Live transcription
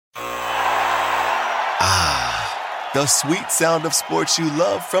The sweet sound of sports you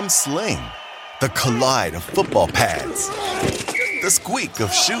love from Sling. The collide of football pads. The squeak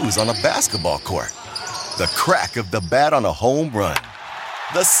of shoes on a basketball court. The crack of the bat on a home run.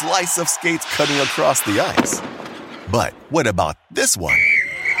 The slice of skates cutting across the ice. But what about this one?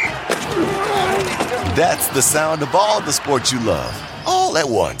 That's the sound of all the sports you love, all at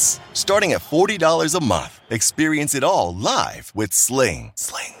once. Starting at $40 a month. Experience it all live with Sling.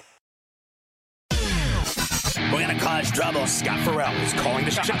 We're going to cause trouble. Scott Farrell is calling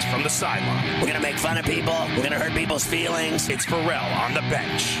the shots from the sideline. We're going to make fun of people. We're going to hurt people's feelings. It's Farrell on the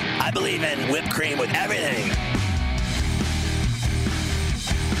bench. I believe in whipped cream with everything.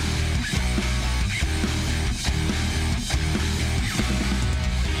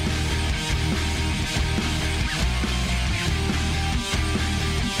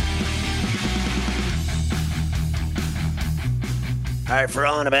 All right,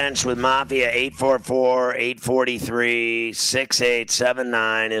 Farrell on the bench with Mafia.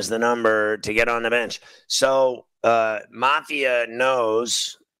 844-843-6879 is the number to get on the bench. So Mafia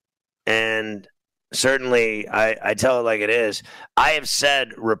knows, and certainly I tell it like it is. I have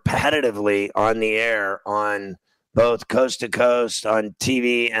said repetitively on the air, on both Coast to Coast, on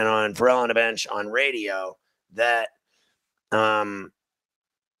TV, and on Farrell on the bench on radio, that the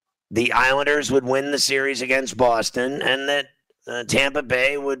Islanders would win the series against Boston, and that Tampa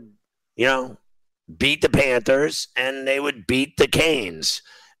Bay would, beat the Panthers, and they would beat the Canes.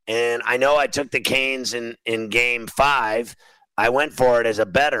 And I know I took the Canes in Game 5. I went for it as a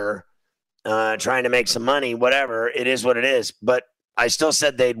bettor, trying to make some money, whatever. It is what it is. But I still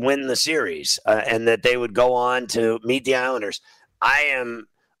said they'd win the series and that they would go on to meet the Islanders. I am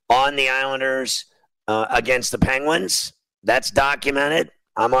on the Islanders against the Penguins. That's documented.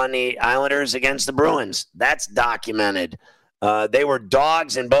 I'm on the Islanders against the Bruins. That's documented. They were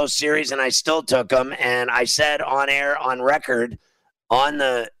dogs in both series, and I still took them. And I said on air, on record, on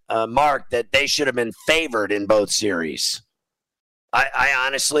the mark, that they should have been favored in both series. I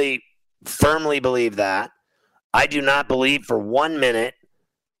honestly, firmly believe that. I do not believe for 1 minute,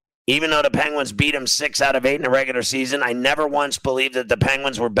 even though the Penguins beat them 6 out of 8 in the regular season, I never once believed that the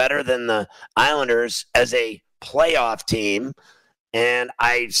Penguins were better than the Islanders as a playoff team. And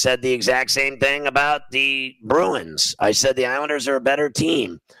I said the exact same thing about the Bruins. I said the Islanders are a better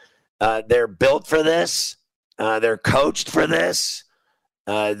team. They're built for this. They're coached for this.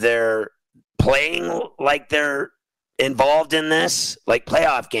 They're playing like they're involved in this, like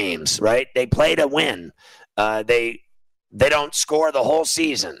playoff games, right? They play to win. They don't score the whole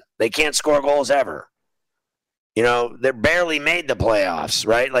season. They can't score goals ever. They barely made the playoffs,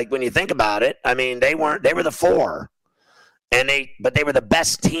 right? Like when you think about it, I mean, they were the 4. But they were the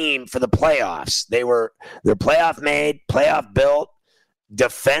best team for the playoffs. They're playoff made, playoff built.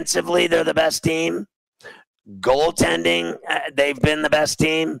 Defensively, they're the best team. Goaltending, they've been the best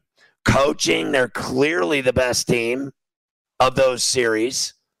team. Coaching, they're clearly the best team of those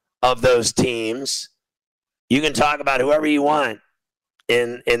series, of those teams. You can talk about whoever you want.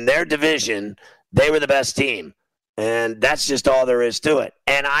 In their division, they were the best team. And that's just all there is to it.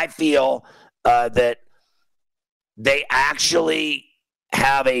 And I feel that they actually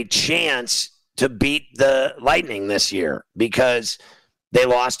have a chance to beat the Lightning this year because they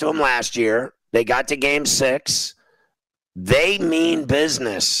lost to them last year. They got to Game 6. They mean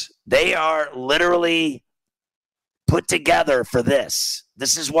business. They are literally put together for this.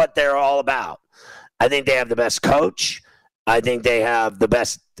 This is what they're all about. I think they have the best coach. I think they have the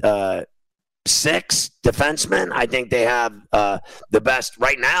best 6 defensemen. I think they have the best –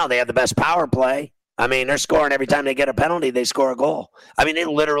 right now they have the best power play. I mean, they're scoring every time they get a penalty, they score a goal. I mean, they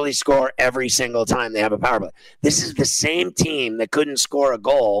literally score every single time they have a power play. This is the same team that couldn't score a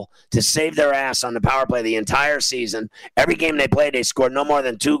goal to save their ass on the power play the entire season. Every game they played, they scored no more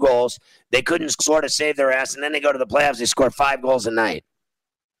than 2 goals. They couldn't score to save their ass, and then they go to the playoffs, they score 5 goals a night.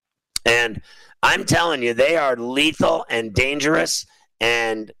 And I'm telling you, they are lethal and dangerous,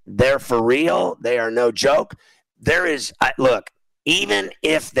 and they're for real. They are no joke. Look, even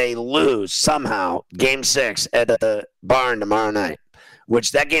if they lose somehow Game 6 at the Barn tomorrow night,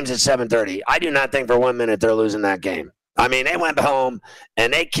 which that game's at 7:30, I do not think for 1 minute they're losing that game. I mean, they went home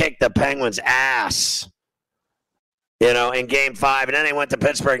and they kicked the Penguins' ass, in Game 5, and then they went to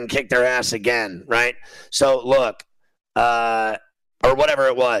Pittsburgh and kicked their ass again, right? So, look, or whatever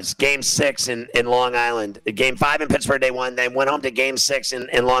it was, Game 6 in Long Island. Game 5 in Pittsburgh, they won. They went home to Game 6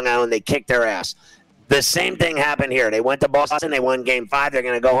 in Long Island. They kicked their ass. The same thing happened here. They went to Boston. They won Game 5. They're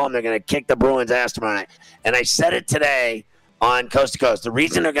going to go home. They're going to kick the Bruins' ass tomorrow night. And I said it today on Coast to Coast. The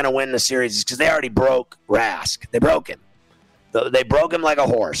reason they're going to win the series is because they already broke Rask. They broke him. They broke him like a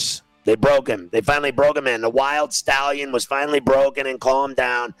horse. They broke him. They finally broke him in. The wild stallion was finally broken and calmed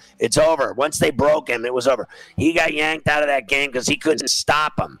down. It's over. Once they broke him, it was over. He got yanked out of that game because he couldn't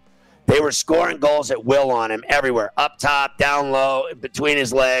stop him. They were scoring goals at will on him everywhere, up top, down low, between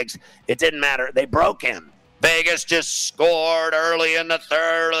his legs. It didn't matter. They broke him. Vegas just scored early in the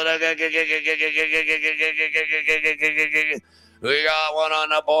third. We got one on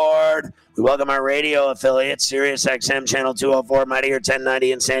the board. We welcome our radio affiliate, Sirius XM Channel 204, Mighty or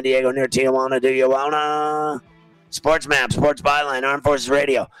 1090 in San Diego near Tijuana. Do you wanna? Sports Map, Sports Byline, Armed Forces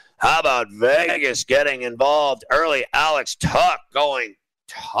Radio. How about Vegas getting involved early? Alex Tuck going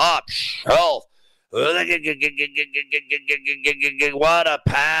top shelf. What a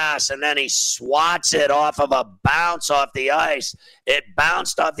pass. And then he swats it off of a bounce off the ice. It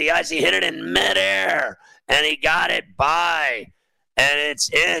bounced off the ice. He hit it in midair, and he got it by. And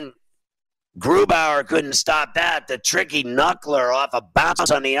it's in. Grubauer couldn't stop that. The tricky knuckler off a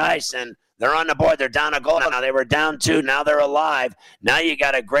bounce on the ice, and they're on the board. They're down a goal now. They were down 2. Now they're alive. Now you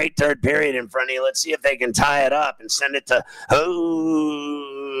got a great third period in front of you. Let's see if they can tie it up and send it to overtime.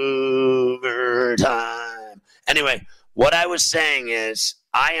 Anyway, what I was saying is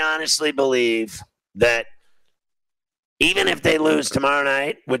I honestly believe that even if they lose tomorrow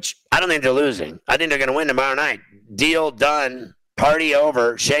night, which I don't think they're losing, I think they're going to win tomorrow night. Deal done. Party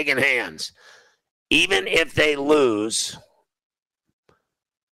over. Shaking hands. Even if they lose,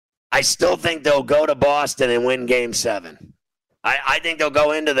 I still think they'll go to Boston and win Game 7. I think they'll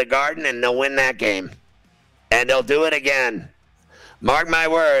go into the Garden and they'll win that game. And they'll do it again. Mark my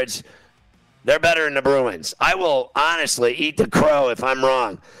words, they're better than the Bruins. I will honestly eat the crow if I'm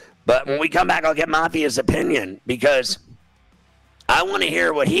wrong. But when we come back, I'll get Mafia's opinion because I want to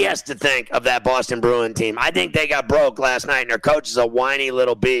hear what he has to think of that Boston Bruin team. I think they got broke last night, and their coach is a whiny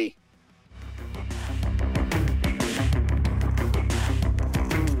little bee.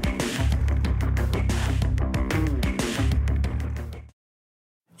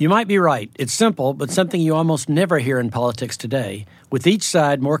 You might be right. It's simple, but something you almost never hear in politics today, with each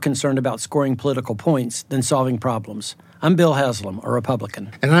side more concerned about scoring political points than solving problems. I'm Bill Haslam, a Republican.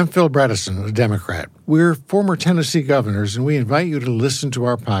 And I'm Phil Bredesen, a Democrat. We're former Tennessee governors, and we invite you to listen to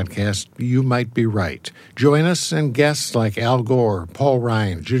our podcast, You Might Be Right. Join us and guests like Al Gore, Paul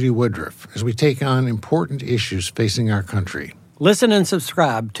Ryan, Judy Woodruff, as we take on important issues facing our country. Listen and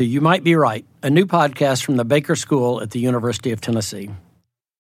subscribe to You Might Be Right, a new podcast from the Baker School at the University of Tennessee.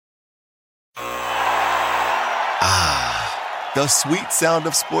 The sweet sound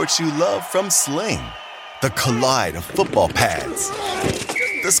of sports you love from Sling. The collide of football pads.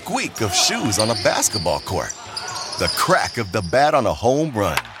 The squeak of shoes on a basketball court. The crack of the bat on a home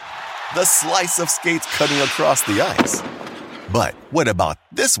run. The slice of skates cutting across the ice. But what about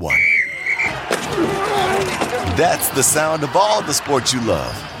this one? That's the sound of all the sports you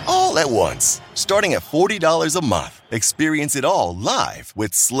love, all at once. Starting at $40 a month. Experience it all live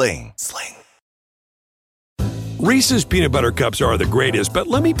with Sling. Reese's Peanut Butter Cups are the greatest, but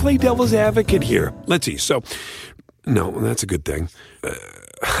let me play devil's advocate here. Let's see. So, no, that's a good thing.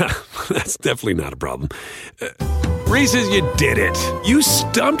 That's definitely not a problem. Reese's, you did it. You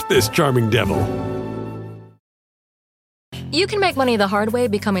stumped this charming devil. You can make money the hard way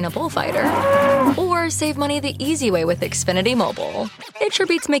becoming a bullfighter, or save money the easy way with Xfinity Mobile. It sure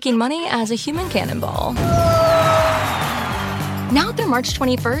beats making money as a human cannonball. Now through March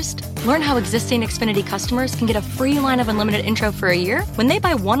 21st, learn how existing Xfinity customers can get a free line of unlimited intro for a year when they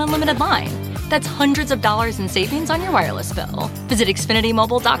buy one unlimited line. That's hundreds of dollars in savings on your wireless bill. Visit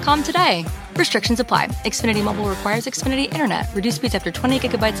XfinityMobile.com today. Restrictions apply. Xfinity Mobile requires Xfinity Internet. Reduced speeds after 20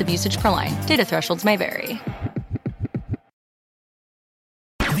 gigabytes of usage per line. Data thresholds may vary.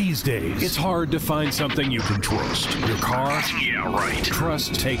 These days, it's hard to find something you can trust. Your car? Yeah, right.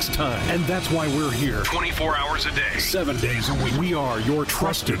 Trust takes time. And that's why we're here 24 hours a day, 7 days a week. We are your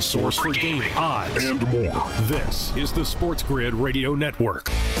trusted source for gaming, odds, and more. This is the Sports Grid Radio Network.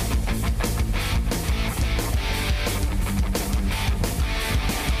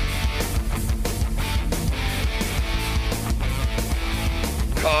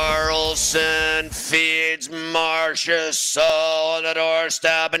 Carlson feeds Marchessault on the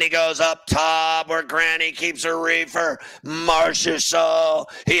doorstep, and he goes up top where Granny keeps her reefer. Marchessault,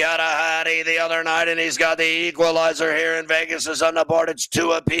 he had a hattie the other night, and he's got the equalizer here in Vegas is on the board. It's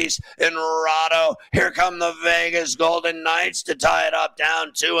 2 apiece in Rado. Here come the Vegas Golden Knights to tie it up,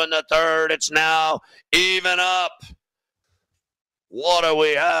 down 2 in the third. It's now even up. What do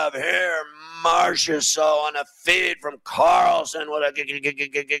we have here? Marchessault on a feed from Carlson. What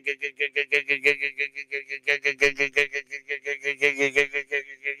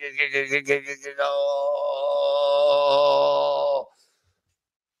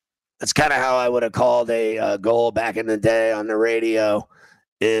a That's kind of how I would have called a goal back in the day on the radio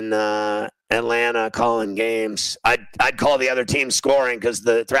in Atlanta, calling games. I'd call the other team scoring because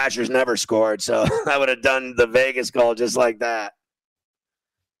the Thrashers never scored. So I would have done the Vegas goal just like that.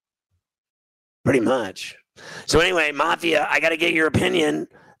 Pretty much. So anyway, Mafia, I got to get your opinion.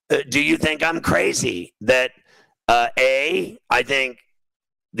 Do you think I'm crazy that, I think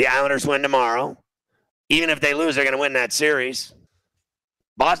the Islanders win tomorrow. Even if they lose, they're going to win that series.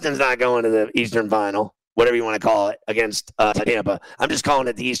 Boston's not going to the Eastern Final, whatever you want to call it, against Tampa. I'm just calling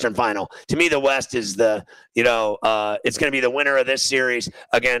it the Eastern Final. To me, the West is the, it's going to be the winner of this series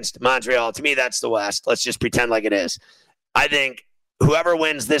against Montreal. To me, that's the West. Let's just pretend like it is. I think whoever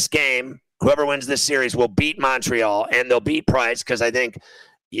wins this game, whoever wins this series will beat Montreal, and they'll beat Price because I think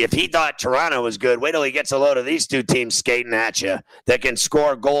if he thought Toronto was good, wait till he gets a load of these two teams skating at you that can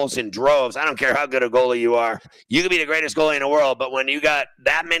score goals in droves. I don't care how good a goalie you are. You could be the greatest goalie in the world, but when you got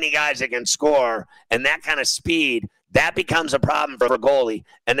that many guys that can score and that kind of speed, that becomes a problem for a goalie.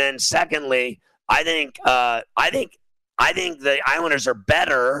 And then secondly, I think the Islanders are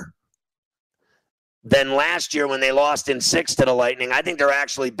better than last year when they lost in 6 to the Lightning. I think they're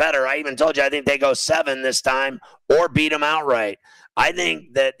actually better. I even told you I think they go 7 this time or beat them outright. I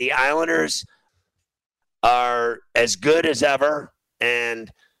think that the Islanders are as good as ever,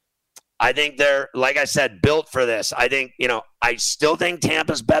 and I think they're, like I said, built for this. I think, I still think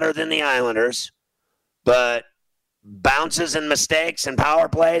Tampa's better than the Islanders, but bounces and mistakes and power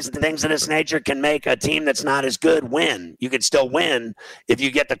plays and things of this nature can make a team that's not as good win. You could still win if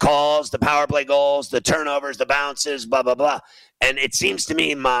you get the calls, the power play goals, the turnovers, the bounces, blah, blah, blah. And it seems to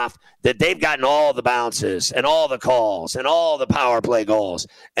me, Moff, that they've gotten all the bounces and all the calls and all the power play goals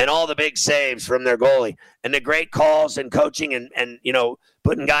and all the big saves from their goalie and the great calls and coaching and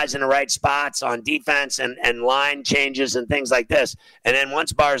putting guys in the right spots on defense and line changes and things like this. And then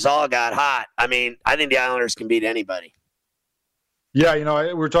once Barzal got hot, I think the Islanders can beat anybody. Yeah,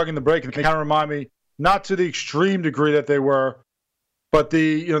 we were talking the break, and they kind of remind me, not to the extreme degree that they were, but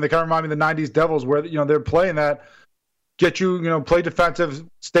they kind of remind me of the 90s Devils where, they're playing that, get you, play defensive,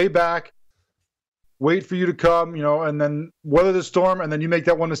 stay back, wait for you to come, and then weather the storm, and then you make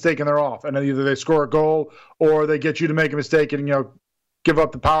that one mistake and they're off. And then either they score a goal or they get you to make a mistake and, give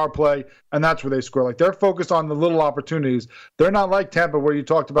up the power play, and that's where they score. Like, they're focused on the little opportunities. They're not like Tampa where you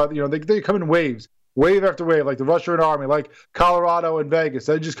talked about, they come in waves, wave after wave, like the Russian Army, like Colorado and Vegas.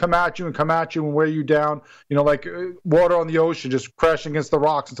 They just come at you and wear you down, like water on the ocean, just crashing against the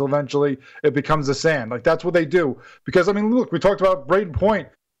rocks until eventually it becomes the sand. Like, that's what they do. Because, look, we talked about Brayden Point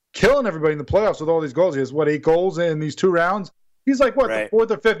killing everybody in the playoffs with all these goals. He has, 8 goals in these 2 rounds? He's like, right, the 4th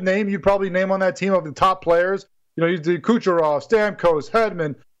or 5th name you'd probably name on that team of the top players. You do Kucherov, Stamkos,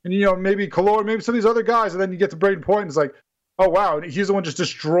 Hedman, and, maybe Kallor, maybe some of these other guys, and then you get to Brayden Point, and it's like, oh, wow, and he's the one just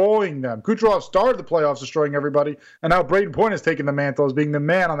destroying them. Kucherov started the playoffs destroying everybody, and now Brayden Point has taken the mantle as being the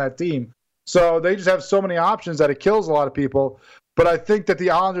man on that team. So they just have so many options that it kills a lot of people. But I think that the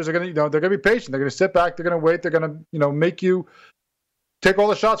Islanders are going to, they're going to be patient. They're going to sit back. They're going to wait. They're going to, make you take all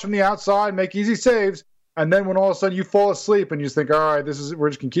the shots from the outside, make easy saves, and then when all of a sudden you fall asleep and you just think, all right, we're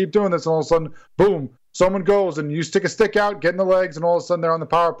just going to keep doing this, and all of a sudden, boom, someone goes and you stick a stick out, get in the legs, and all of a sudden they're on the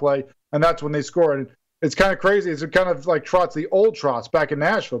power play, and that's when they score. And it's kind of crazy. It's kind of like Trotz, the old Trotz back in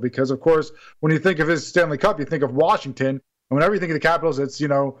Nashville, because, of course, when you think of his Stanley Cup, you think of Washington. And whenever you think of the Capitals, it's,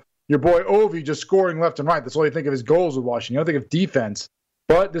 your boy Ovi just scoring left and right. That's all you think of his goals with Washington. You don't think of defense.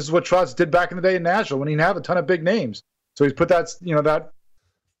 But this is what Trotz did back in the day in Nashville when he didn't have a ton of big names. So he's put that, that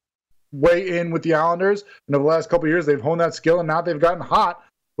way in with the Islanders. And over the last couple of years, they've honed that skill, and now they've gotten hot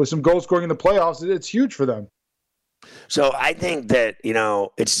with some goal scoring in the playoffs. It's huge for them. So I think that,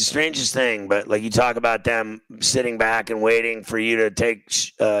 it's the strangest thing, but like you talk about them sitting back and waiting for you to take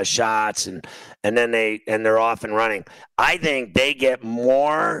shots and then they're off and running. I think they get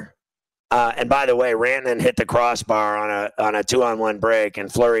more. And by the way, Rantanen hit the crossbar on a 2-on-1 break,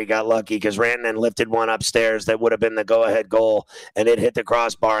 and Fleury got lucky because Rantanen lifted one upstairs that would have been the go-ahead goal, and it hit the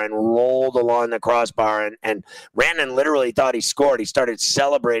crossbar and rolled along the crossbar. And Rantanen literally thought he scored. He started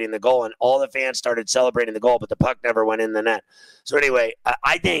celebrating the goal, and all the fans started celebrating the goal, but the puck never went in the net. So anyway,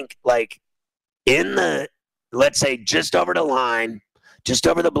 I think like in the, let's say, just over the line, just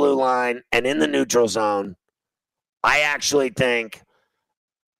over the blue line, and in the neutral zone, I actually think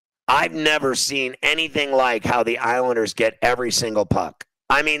I've never seen anything like how the Islanders get every single puck.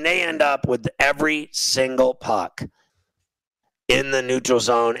 They end up with every single puck in the neutral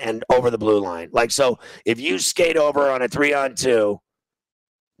zone and over the blue line. Like, so if you skate over on a 3-on-2,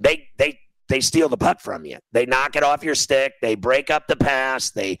 they they steal the puck from you. They knock it off your stick. They break up the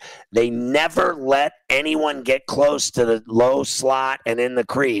pass. They never let anyone get close to the low slot and in the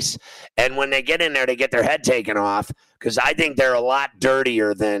crease. And when they get in there, they get their head taken off, because I think they're a lot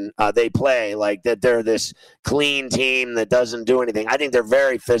dirtier than they play, like that they're this clean team that doesn't do anything. I think they're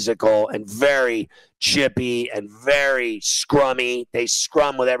very physical and very chippy and very scrummy. They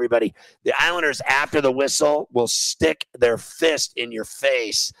scrum with everybody. The Islanders, after the whistle, will stick their fist in your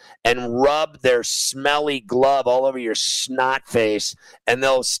face and rub their smelly glove all over your snot face, and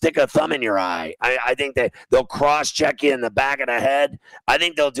they'll stick a thumb in your eye. I think they'll cross-check you in the back of the head. I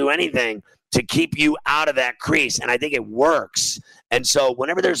think they'll do anything to keep you out of that crease, and I think it works. And so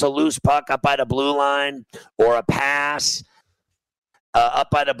whenever there's a loose puck up by the blue line or a pass up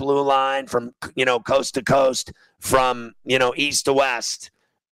by the blue line from, coast to coast, from, east to west,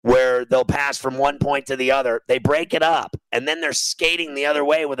 where they'll pass from one point to the other, they break it up, and then they're skating the other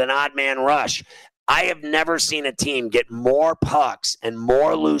way with an odd man rush. I have never seen a team get more pucks and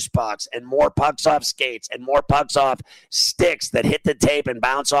more loose pucks and more pucks off skates and more pucks off sticks that hit the tape and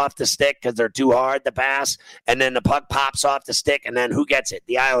bounce off the stick because they're too hard to pass, and then the puck pops off the stick, and then who gets it?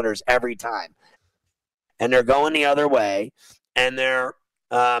 The Islanders every time. And they're going the other way, and they're,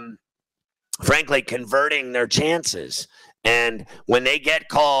 frankly, converting their chances. And when they get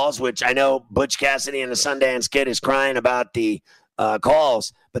calls, which I know Butch Cassidy and the Sundance Kid is crying about the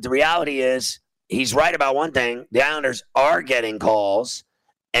calls, but the reality is, he's right about one thing. The Islanders are getting calls,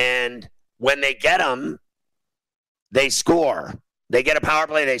 and when they get them, they score. They get a power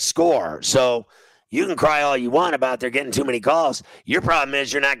play, they score. So you can cry all you want about they're getting too many calls. Your problem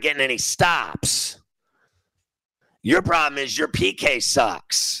is you're not getting any stops. Your problem is your PK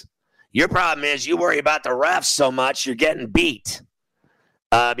sucks. Your problem is you worry about the refs so much you're getting beat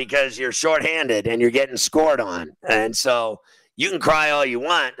because you're shorthanded and you're getting scored on. And so you can cry all you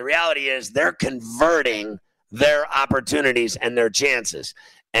want. The reality is they're converting their opportunities and their chances.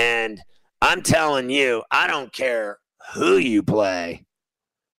 And I'm telling you, I don't care who you play.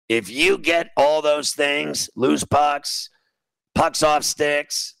 If you get all those things, loose pucks, pucks off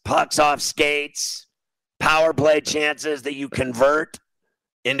sticks, pucks off skates, power play chances that you convert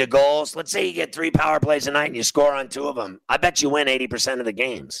into goals. Let's say you get 3 power plays a night and you score on 2 of them. I bet you win 80% of the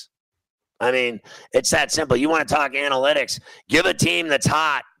games. I mean, it's that simple. You want to talk analytics, give a team that's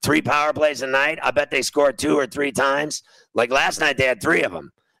hot 3 power plays a night. I bet they scored 2 or 3 times. Like last night, they had 3 of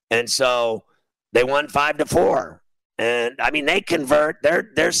them. And so they won 5-4. And I mean, they convert,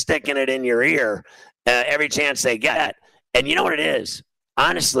 they're sticking it in your ear every chance they get. And you know what it is?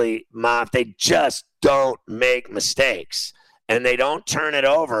 Honestly, Moff, they just don't make mistakes and they don't turn it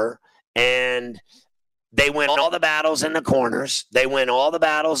over, and they win all the battles in the corners. They win all the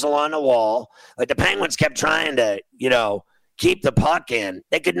battles along the wall. Like the Penguins kept trying to, keep the puck in.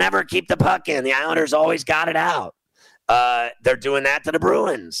 They could never keep the puck in. The Islanders always got it out. They're doing that to the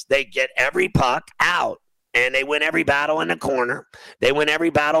Bruins. They get every puck out, and they win every battle in the corner. They win every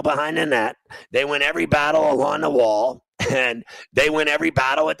battle behind the net. They win every battle along the wall, and they win every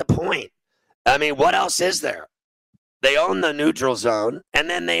battle at the point. I mean, what else is there? They own the neutral zone, and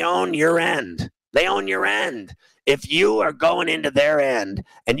then they own your end. They own your end. If you are going into their end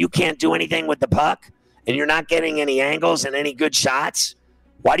and you can't do anything with the puck and you're not getting any angles and any good shots,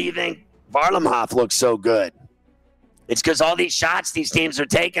 why do you think Varlamov looks so good? It's because all these shots these teams are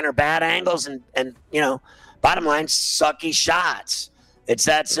taking are bad angles and bottom line, sucky shots. It's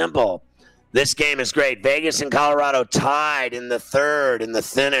that simple. This game is great. Vegas and Colorado tied in the third in the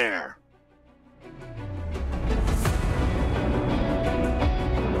thin air.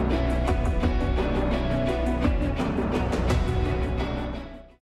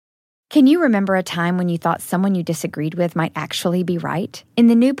 Can you remember a time when you thought someone you disagreed with might actually be right? In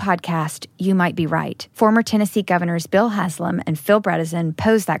the new podcast, You Might Be Right, former Tennessee Governors Bill Haslam and Phil Bredesen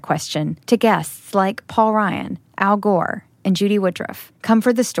pose that question to guests like Paul Ryan, Al Gore, and Judy Woodruff. Come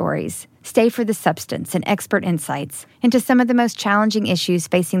for the stories, stay for the substance and expert insights into some of the most challenging issues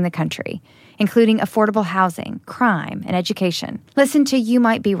facing the country, including affordable housing, crime, and education. Listen to You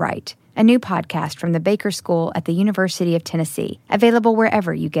Might Be Right, a new podcast from the Baker School at the University of Tennessee, available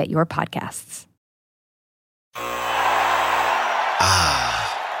wherever you get your podcasts.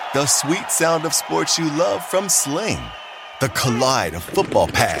 Ah, the sweet sound of sports you love from Sling. The collide of football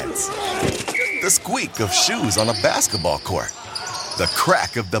pads. The squeak of shoes on a basketball court. The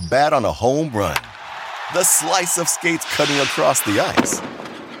crack of the bat on a home run. The slice of skates cutting across the ice.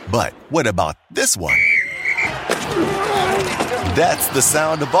 But what about this one? That's the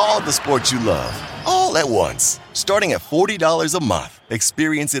sound of all the sports you love, all at once. Starting at $40 a month.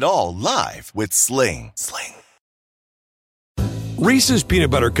 Experience it all live with Sling. Reese's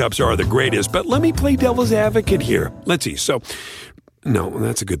Peanut Butter Cups are the greatest, but let me play devil's advocate here. Let's see. So, no,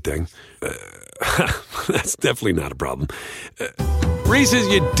 that's a good thing. That's definitely not a problem. Reese's,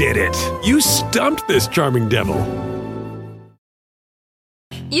 you did it. You stumped this charming devil.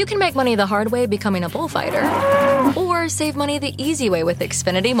 You can make money the hard way becoming a bullfighter, or save money the easy way with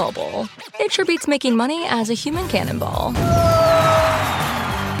Xfinity Mobile. It sure beats making money as a human cannonball.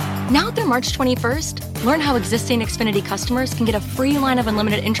 Now through March 21st, learn how existing Xfinity customers can get a free line of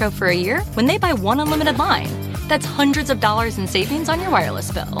unlimited intro for a year when they buy one unlimited line. That's hundreds of dollars in savings on your wireless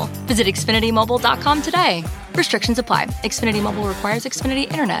bill. Visit XfinityMobile.com today. Restrictions apply. Xfinity Mobile requires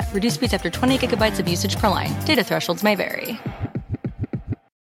Xfinity Internet. Reduced speeds after 20 gigabytes of usage per line. Data thresholds may vary.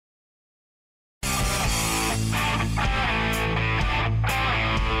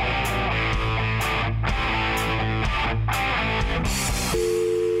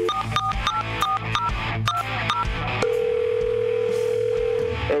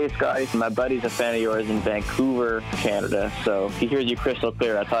 Hey, Scotty. My buddy's a fan of yours in Vancouver, Canada, so he hears you crystal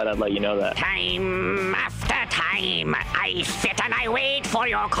clear. I thought I'd let you know that. Time after time, I sit and I wait for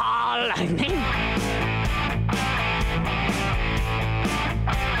your call.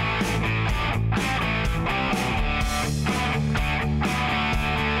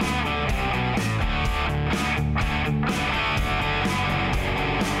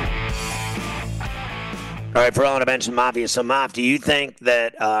 All right, for all to mention Mafia. So, Maf, do you think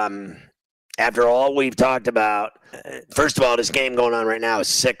that after all we've talked about, first of all, this game going on right now is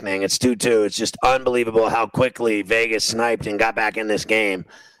sickening. It's 2-2. It's just unbelievable how quickly Vegas sniped and got back in this game.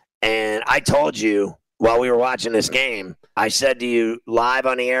 And I told you while we were watching this game, I said to you live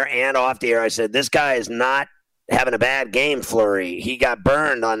on the air and off the air, I said, this guy is not having a bad game, Fleury. He got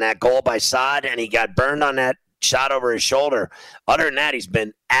burned on that goal by Saad, and he got burned on that shot over his shoulder. Other than that, he's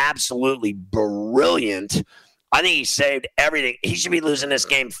been absolutely brilliant. I think he saved everything. He should be losing this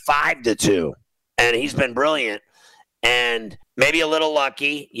game 5-2, and he's been brilliant. And maybe a little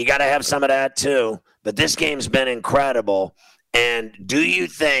lucky. You got to have some of that too. But this game's been incredible. And do you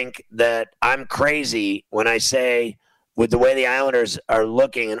think that I'm crazy when I say, with the way the Islanders are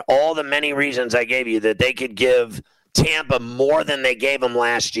looking and all the many reasons I gave you, that they could give Tampa more than they gave them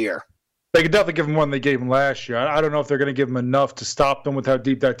last year? They could definitely give him one they gave him last year. I don't know if they're going to give him enough to stop them with how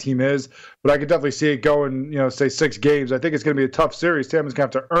deep that team is, but I could definitely see it going, say 6 games. I think it's going to be a tough series. Tampa's going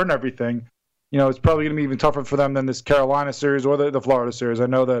to have to earn everything. It's probably going to be even tougher for them than this Carolina series or the Florida series. I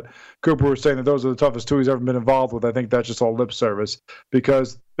know that Cooper was saying that those are the toughest 2 he's ever been involved with. I think that's just all lip service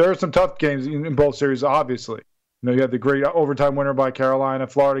because there are some tough games in both series, obviously. You had the great overtime winner by Carolina.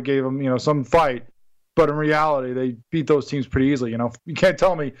 Florida gave them, some fight. But in reality, they beat those teams pretty easily. You can't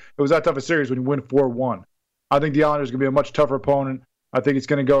tell me it was that tough a series when you win 4-1. I think the Islanders are going to be a much tougher opponent. I think it's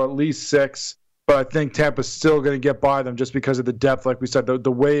going to go at least 6. But I think Tampa's still going to get by them just because of the depth. Like we said,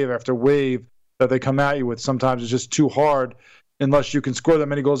 the wave after wave that they come at you with sometimes is just too hard unless you can score that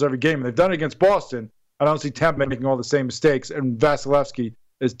many goals every game. And they've done it against Boston. I don't see Tampa making all the same mistakes. And Vasilevsky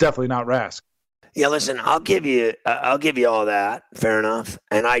is definitely not Rask. Yeah, listen, I'll give you all that. Fair enough.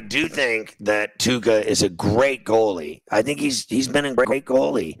 And I do think that Tuukka is a great goalie. I think he's been a great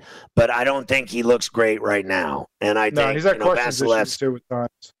goalie, but I don't think he looks great right now. And I think he's had questions issues too at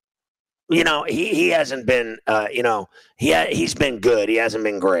times. He hasn't been. He's been good. He hasn't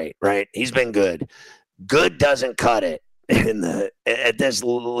been great, right? He's been good. Good doesn't cut it at this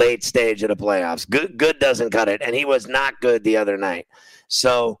late stage of the playoffs. Good doesn't cut it, and he was not good the other night.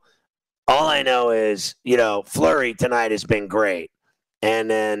 So. All I know is, Fleury tonight has been great. And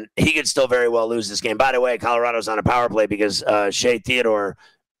then he could still very well lose this game. By the way, Colorado's on a power play because Shea Theodore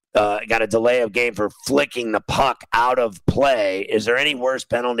got a delay of game for flicking the puck out of play. Is there any worse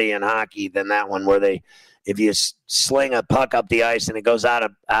penalty in hockey than that one where if you sling a puck up the ice and it goes out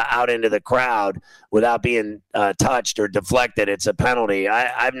into the crowd without being touched or deflected, it's a penalty.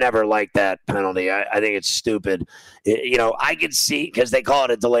 I've never liked that penalty. I think it's stupid. I could see because they call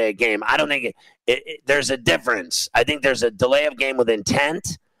it a delay of game. I don't think there's a difference. I think there's a delay of game with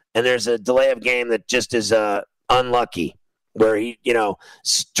intent, and there's a delay of game that just is unlucky, where he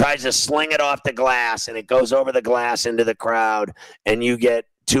tries to sling it off the glass and it goes over the glass into the crowd, and you get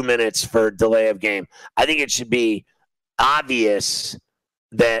 2 minutes for delay of game. I think it should be obvious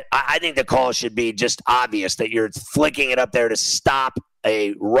that I think the call should be just obvious that you're flicking it up there to stop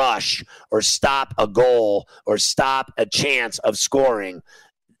a rush or stop a goal or stop a chance of scoring,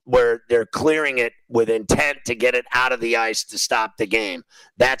 where they're clearing it with intent to get it out of the ice to stop the game.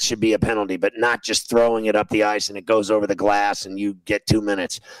 That should be a penalty, but not just throwing it up the ice and it goes over the glass and you get 2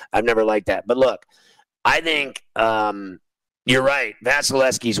 minutes. I've never liked that. But look, I think You're right.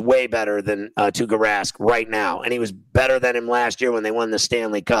 Vasilevsky's way better than Tuukka Rask right now, and he was better than him last year when they won the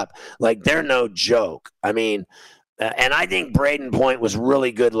Stanley Cup. Like, they're no joke. I mean, and I think Braden Point was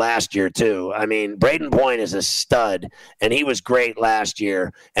really good last year, too. I mean, Braden Point is a stud, and he was great last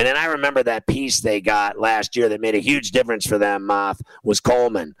year. And then I remember that piece they got last year that made a huge difference for them, Moth, was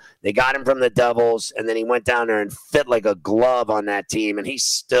Coleman. They got him from the Devils, and then he went down there and fit like a glove on that team, and he's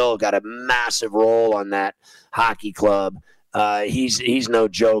still got a massive role on that hockey club. He's no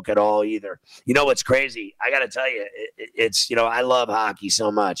joke at all either. You know what's crazy? I got to tell you, it's, you know, I love hockey so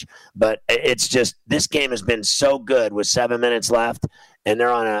much, but it's just, this game has been so good with 7 minutes left, and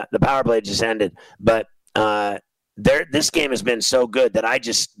they're on the power play just ended, but this game has been so good that I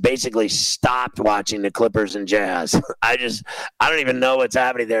just basically stopped watching the Clippers and Jazz. I don't even know what's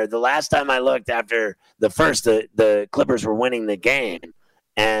happening there. The last time I looked after the Clippers were winning the game,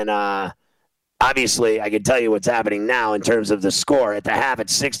 and obviously, I can tell you what's happening now in terms of the score. At the half,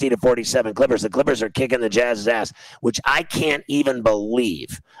 it's 60-47 Clippers. The Clippers are kicking the Jazz's ass, which I can't even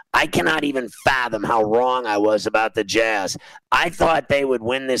believe. I cannot even fathom how wrong I was about the Jazz. I thought they would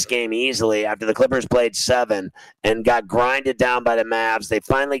win this game easily after the Clippers played 7 and got grinded down by the Mavs. They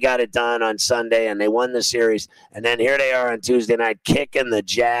finally got it done on Sunday, and they won the series. And then here they are on Tuesday night kicking the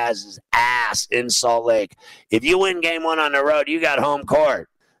Jazz's ass in Salt Lake. If you win game 1 on the road, you got home court.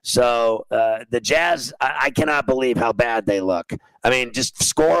 So the Jazz, I cannot believe how bad they look. I mean, just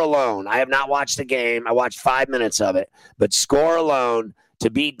score alone. I have not watched the game. I watched 5 minutes of it. But score alone, to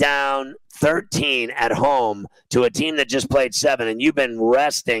be down 13 at home to a team that just played 7, and you've been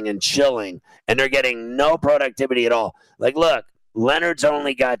resting and chilling, and they're getting no productivity at all. Like, look, Leonard's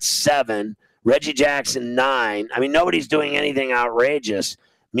only got 7, Reggie Jackson 9. I mean, nobody's doing anything outrageous.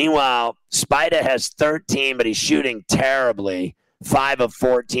 Meanwhile, Spida has 13, but he's shooting terribly. 5 of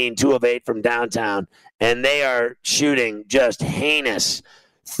 14, 2 of 8 from downtown, and they are shooting just heinous.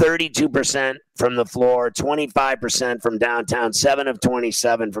 32% from the floor, 25% from downtown, 7 of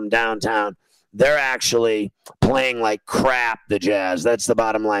 27 from downtown. They're actually playing like crap, the Jazz. That's the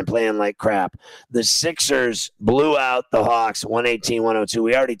bottom line, playing like crap. The Sixers blew out the Hawks 118-102.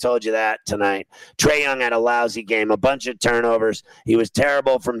 We already told you that tonight. Trae Young had a lousy game, a bunch of turnovers. He was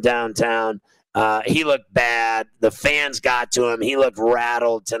terrible from downtown. He looked bad. The fans got to him. He looked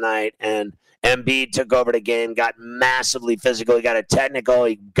rattled tonight, and Embiid took over the game, got massively physical. He got a technical.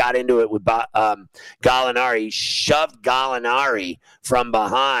 He got into it with Gallinari. He shoved Gallinari from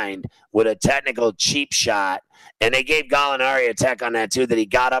behind with a technical cheap shot, and they gave Gallinari a tech on that, too, that he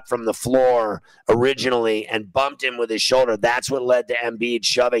got up from the floor originally and bumped him with his shoulder. That's what led to Embiid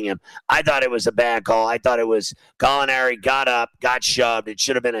shoving him. I thought it was a bad call. I thought it was Gallinari got up, got shoved. It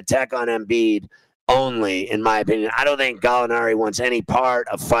should have been a tech on Embiid only, in my opinion. I don't think Gallinari wants any part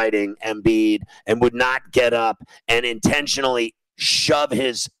of fighting Embiid and would not get up and intentionally shove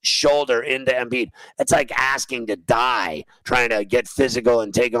his shoulder into Embiid. That's like asking to die, trying to get physical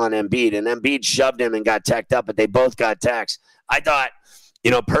and take on Embiid. And Embiid shoved him and got teched up, but they both got techs. I thought,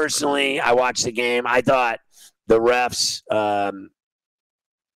 personally, I watched the game. I thought the refs,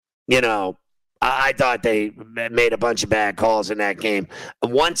 I thought they made a bunch of bad calls in that game.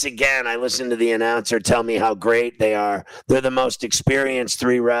 Once again, I listened to the announcer tell me how great they are. They're the most experienced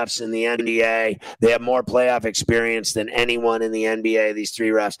 3 refs in the NBA. They have more playoff experience than anyone in the NBA, these 3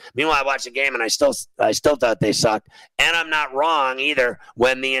 refs. Meanwhile, I watched the game, and I still thought they sucked. And I'm not wrong either.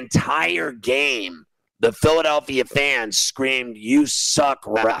 When the entire game, the Philadelphia fans screamed, "You suck,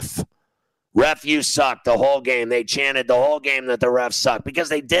 ref. Ref, you suck," the whole game. They chanted the whole game that the refs suck, because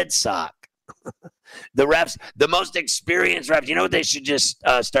they did suck. The refs, the most experienced refs, you know what they should just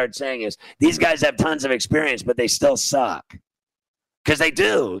start saying is, these guys have tons of experience, but they still suck. Because they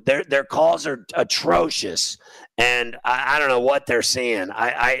do. Their calls are atrocious. And I don't know what they're seeing.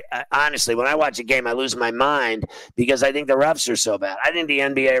 I honestly, when I watch a game, I lose my mind because I think the refs are so bad. I think the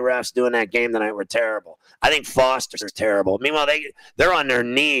NBA refs doing that game tonight were terrible. I think Foster's terrible. Meanwhile, they're on their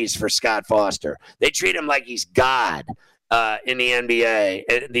knees for Scott Foster. They treat him like he's God. In the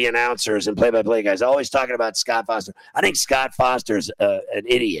NBA, the announcers and play-by-play guys always talking about Scott Foster. I think Scott Foster's an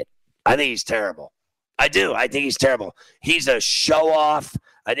idiot. I think he's terrible. I do. I think he's terrible. He's a show-off.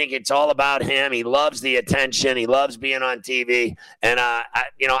 I think it's all about him. He loves the attention. He loves being on TV. And, I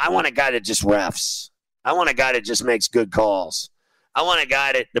want a guy that just refs. I want a guy that just makes good calls. I want a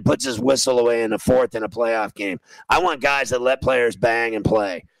guy that puts his whistle away in the 4th in a playoff game. I want guys that let players bang and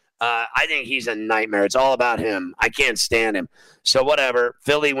play. I think he's a nightmare. It's all about him. I can't stand him. So whatever.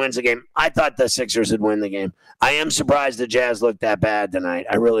 Philly wins the game. I thought the Sixers would win the game. I am surprised the Jazz looked that bad tonight.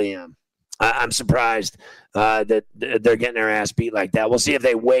 I really am. I'm surprised that they're getting their ass beat like that. We'll see if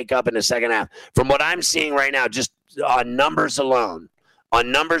they wake up in the second half. From what I'm seeing right now, just on numbers alone,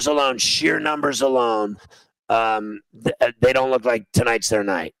 sheer numbers alone, they don't look like tonight's their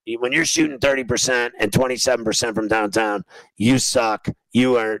night. When you're shooting 30% and 27% from downtown, you suck.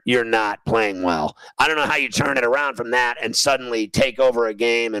 You're not playing well. I don't know how you turn it around from that and suddenly take over a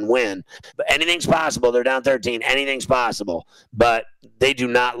game and win. But anything's possible. They're down 13. Anything's possible. But they do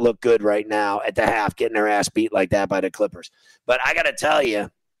not look good right now at the half, getting their ass beat like that by the Clippers. But I got to tell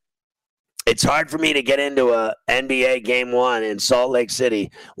you, it's hard for me to get into a NBA Game 1 in Salt Lake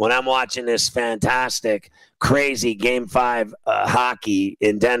City when I'm watching this fantastic, crazy Game 5 hockey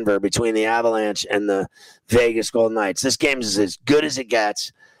in Denver between the Avalanche and the Vegas Golden Knights. This game is as good as it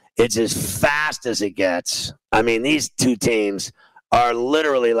gets. It's as fast as it gets. I mean, these two teams are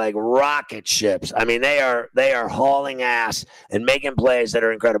literally like rocket ships. I mean, they are hauling ass and making plays that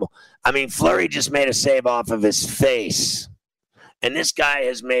are incredible. I mean, Fleury just made a save off of his face. And this guy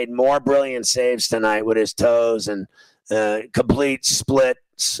has made more brilliant saves tonight with his toes and complete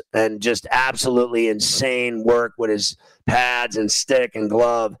splits and just absolutely insane work with his pads and stick and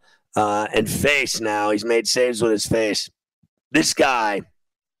glove and face now. He's made saves with his face. This guy,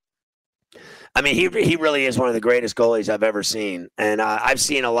 I mean, he really is one of the greatest goalies I've ever seen. And I've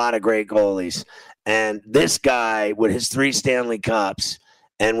seen a lot of great goalies. And this guy, with his 3 Stanley Cups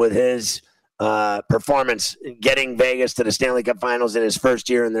and with his performance getting Vegas to the Stanley Cup Finals in his first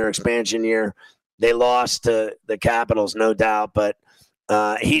year in their expansion year. They lost to the Capitals, no doubt, but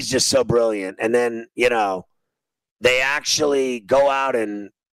he's just so brilliant. And then, they actually go out and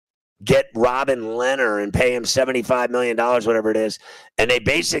get Robin Lehner and pay him $75 million, whatever it is. And they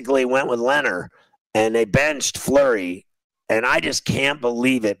basically went with Lehner and they benched Fleury. And I just can't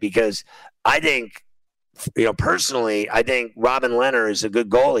believe it because I think, personally, I think Robin Lehner is a good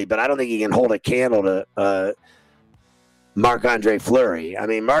goalie, but I don't think he can hold a candle to Marc-Andre Fleury. I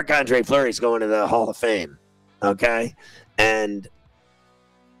mean, Marc-Andre Fleury is going to the Hall of Fame, okay? And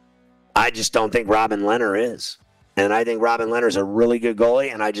I just don't think Robin Lehner is. And I think Robin Lehner is a really good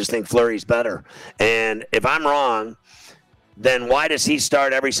goalie, and I just think Fleury's better. And if I'm wrong, then why does he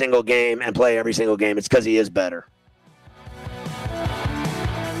start every single game and play every single game? It's because he is better.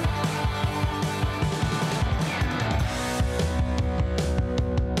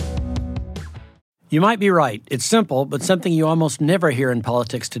 You might be right. It's simple, but something you almost never hear in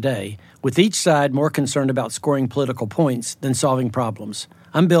politics today, with each side more concerned about scoring political points than solving problems.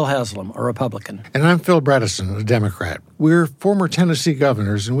 I'm Bill Haslam, a Republican. And I'm Phil Bredesen, a Democrat. We're former Tennessee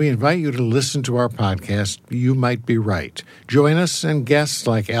governors, and we invite you to listen to our podcast, You Might Be Right. Join us and guests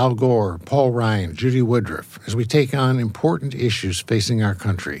like Al Gore, Paul Ryan, Judy Woodruff, as we take on important issues facing our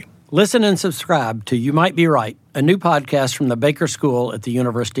country. Listen and subscribe to You Might Be Right, a new podcast from the Baker School at the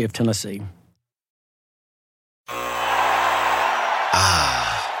University of Tennessee.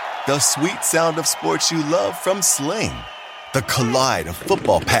 The sweet sound of sports you love from Sling. The collide of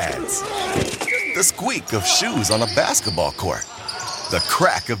football pads. The squeak of shoes on a basketball court. The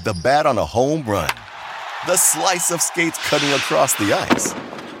crack of the bat on a home run. The slice of skates cutting across the ice.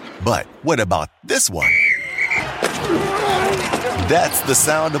 But what about this one? That's the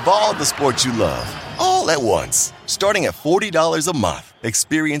sound of all the sports you love, all at once. Starting at $40 a month.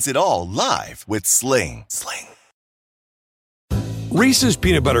 Experience it all live with Sling. Reese's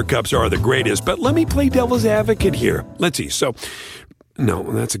Peanut Butter Cups are the greatest, but let me play devil's advocate here. Let's see. So, no,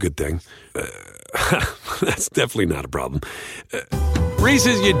 that's a good thing. That's definitely not a problem.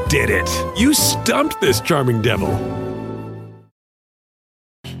 Reese's, you did it. You stumped this charming devil.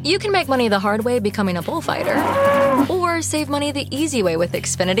 You can make money the hard way becoming a bullfighter, or save money the easy way with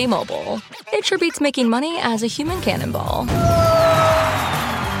Xfinity Mobile. It sure beats making money as a human cannonball.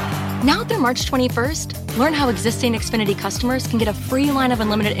 Now through March 21st, learn how existing Xfinity customers can get a free line of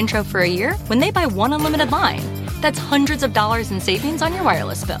unlimited intro for a year when they buy one unlimited line. That's hundreds of dollars in savings on your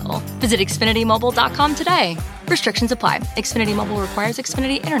wireless bill. Visit XfinityMobile.com today. Restrictions apply. Xfinity Mobile requires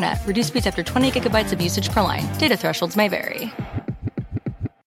Xfinity Internet. Reduced speeds after 20 gigabytes of usage per line. Data thresholds may vary.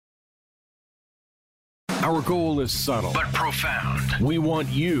 Our goal is subtle but profound. We want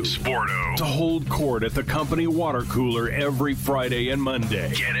you, Sporto, to hold court at the company water cooler every Friday and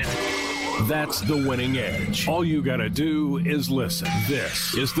Monday. Get it? That's the winning edge. All you gotta do is listen.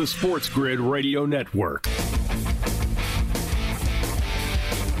 This is the Sports Grid Radio Network.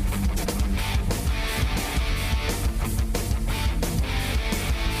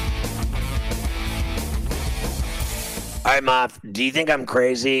 All right, Moff, do you think I'm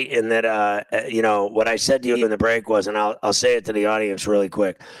crazy in that, what I said to you in the break was, and I'll say it to the audience really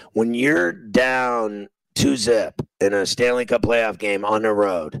quick. When you're down 2-0 in a Stanley Cup playoff game on the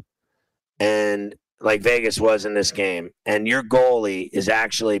road, and like Vegas was in this game, and your goalie is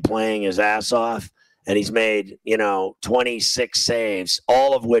actually playing his ass off and he's made, 26 saves,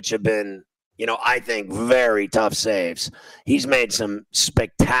 all of which have been, I think very tough saves. He's made some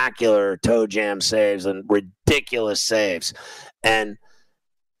spectacular toe jam saves and ridiculous saves. And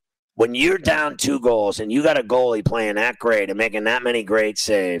when you're down 2 goals and you got a goalie playing that great and making that many great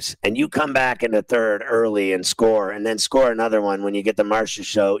saves, and you come back in the third early and score, and then score another one when you get the Marcia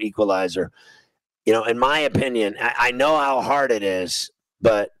Show equalizer, in my opinion, I know how hard it is,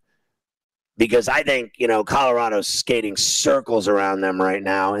 but because I think, Colorado's skating circles around them right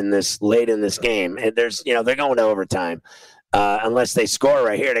now late in this game. And there's, they're going to overtime unless they score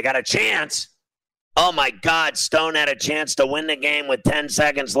right here. They got a chance. Oh, my God. Stone had a chance to win the game with 10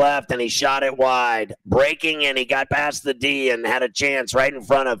 seconds left, and he shot it wide. Breaking in, he got past the D and had a chance right in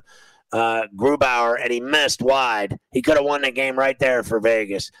front of Grubauer, and he missed wide. He could have won the game right there for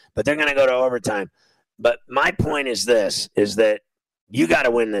Vegas, but they're going to go to overtime. But my point is this, is that you got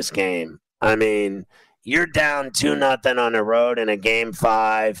to win this game. I mean, you're down 2-0 on the road in a game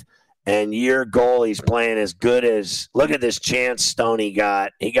 5, and your goalie's playing as good as – look at this chance Stoney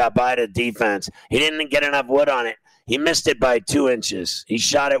got. He got by the defense. He didn't get enough wood on it. He missed it by 2 inches. He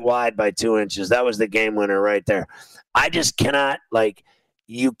shot it wide by 2 inches. That was the game winner right there. I just cannot –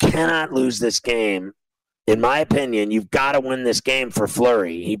 you cannot lose this game. In my opinion, you've got to win this game for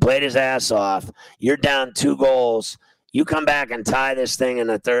Fleury. He played his ass off. You're down 2 goals. You come back and tie this thing in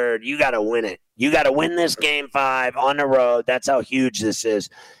the third, you got to win it. You got to win this game 5 on the road. That's how huge this is.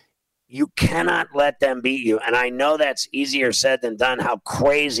 You cannot let them beat you. And I know that's easier said than done, how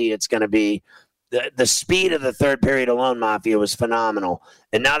crazy it's going to be. The speed of the third period alone, Mafia, was phenomenal.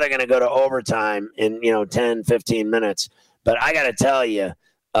 And now they're going to go to overtime in, 10, 15 minutes. But I got to tell you,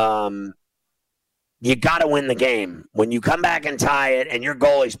 you got to win the game. When you come back and tie it and your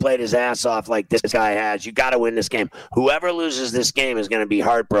goalie's played his ass off like this guy has, you got to win this game. Whoever loses this game is going to be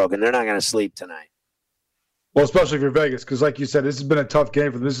heartbroken. They're not going to sleep tonight. Well, especially for Vegas, because like you said, this has been a tough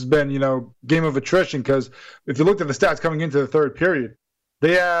game for them. This has been, game of attrition, because if you looked at the stats coming into the third period,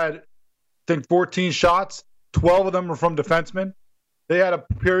 they had, I think, 14 shots. 12 of them were from defensemen. They had a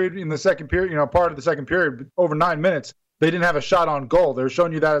period in the second period, part of the second period, over 9 minutes. They didn't have a shot on goal. They were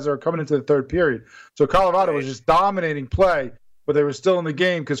showing you that as they were coming into the third period. So Colorado was just dominating play, but they were still in the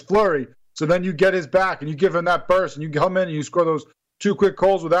game because Fleury. So then you get his back and you give him that burst, and you come in and you score those 2 quick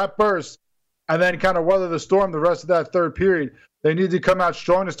goals with that burst, and then kind of weather the storm the rest of that third period. They need to come out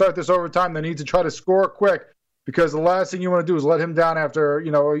strong to start this overtime. They need to try to score quick, because the last thing you want to do is let him down after,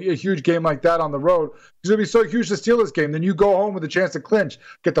 a huge game like that on the road. Because it'll be so huge to steal this game. Then you go home with a chance to clinch,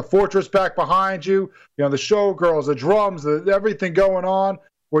 get the fortress back behind you, the showgirls, the drums, everything going on,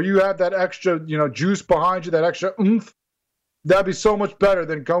 where you have that extra, juice behind you, that extra oomph. That'd be so much better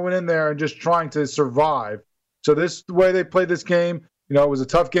than going in there and just trying to survive. So this, the way they played this game, it was a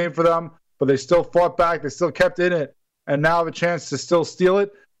tough game for them, but they still fought back. They still kept in it, and now have a chance to still steal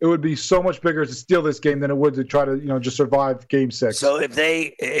it. It would be so much bigger to steal this game than it would to try to, just survive game 6. So if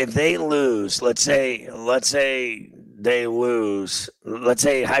they lose, let's say they lose, let's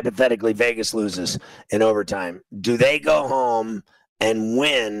say hypothetically Vegas loses in overtime, do they go home and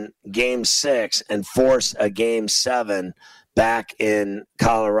win game 6 and force a game 7 back in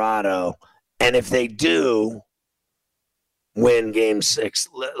Colorado? And if they do win game 6,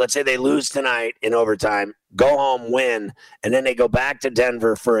 let's say they lose tonight in overtime, go home, win, and then they go back to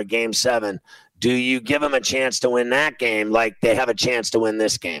Denver for a game 7, do you give them a chance to win that game like they have a chance to win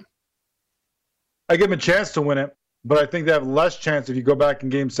this game? I give them a chance to win it, but I think they have less chance if you go back in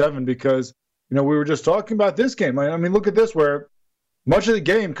game 7, because, we were just talking about this game. I mean, look at this, where much of the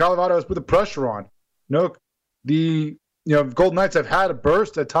game, Colorado has put the pressure on. The Golden Knights have had a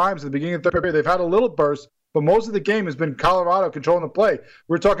burst at times at the beginning of the third period. They've had a little burst, but most of the game has been Colorado controlling the play. We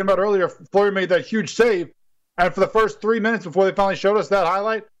were talking about earlier, Fleury made that huge save, and for the first 3 minutes before they finally showed us that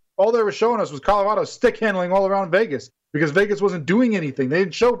highlight, all they were showing us was Colorado stick handling all around Vegas, because Vegas wasn't doing anything. They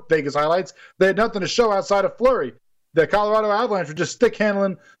didn't show Vegas highlights. They had nothing to show outside of Fleury. The Colorado Avalanche were just stick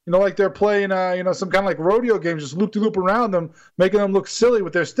handling, like they're playing, some kind of like rodeo games, just loop-de-loop around them, making them look silly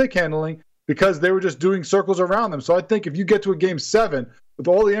with their stick handling, because they were just doing circles around them. So I think if you get to a game 7, with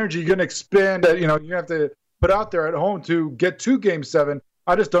all the energy you're going to expand, you have to put out there at home to get to game 7,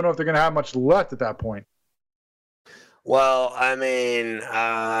 I just don't know if they're going to have much left at that point. Well, I mean,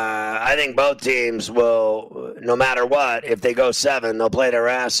 I think both teams will, no matter what, if they go 7, they'll play their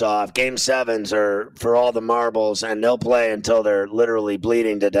ass off. Game 7s are for all the marbles, and they'll play until they're literally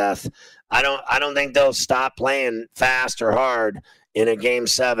bleeding to death. I don't think they'll stop playing fast or hard in a game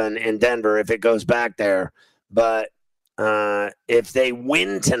 7 in Denver if it goes back there. But if they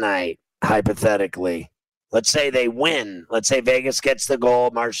win tonight, hypothetically, Let's say they win. Let's say Vegas gets the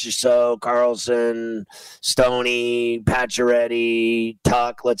goal. Marchessault, Carlson, Stoney, Pacioretty,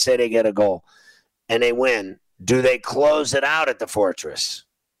 Tuck. Let's say they get a goal and they win. Do they close it out at the Fortress?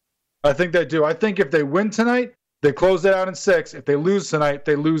 I think they do. I think if they win tonight, they close it out in 6. If they lose tonight,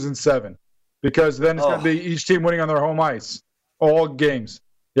 they lose in 7. Because then it's going to be each team winning on their home ice. All games.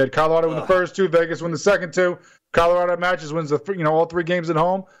 You had Colorado win the first 2, Vegas win the second 2. Colorado matches wins all 3 games at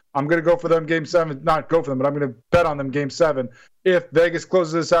home. I'm going to go for them game 7. Not go for them, but I'm going to bet on them game 7. If Vegas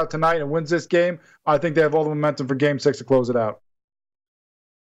closes this out tonight and wins this game, I think they have all the momentum for game 6 to close it out.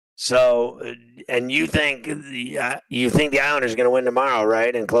 So, and you think the Islanders are going to win tomorrow,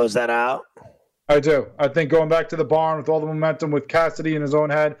 right, and close that out? I do. I think going back to the barn with all the momentum, with Cassidy in his own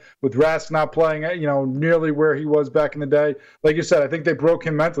head, with Rask not playing, nearly where he was back in the day. Like you said, I think they broke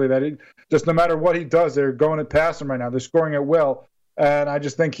him mentally. That just no matter what he does, they're going it past him right now. They're scoring at will, and I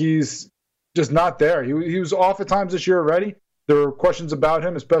just think he's just not there. He was off at times this year already. There were questions about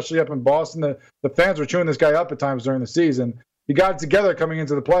him, especially up in Boston. The fans were chewing this guy up at times during the season. He got it together coming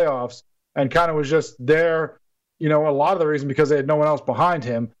into the playoffs and kind of was just there, a lot of the reason because they had no one else behind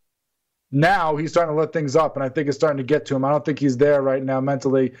him. Now he's starting to let things up, and I think it's starting to get to him. I don't think he's there right now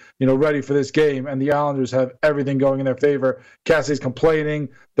mentally, ready for this game, and the Islanders have everything going in their favor. Cassidy's complaining.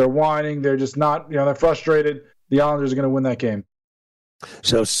 They're whining. They're just not, they're frustrated. The Islanders are going to win that game.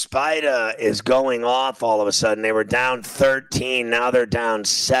 So Spida is going off all of a sudden. They were down 13. Now they're down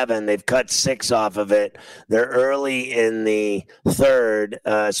 7. They've cut 6 off of it. They're early in the third.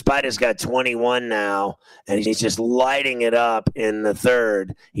 Spida's got 21 now, and he's just lighting it up in the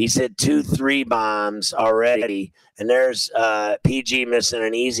third. He's hit 2 3 bombs already, and there's PG missing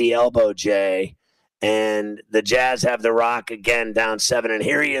an easy elbow J. And the Jazz have the rock again down 7. And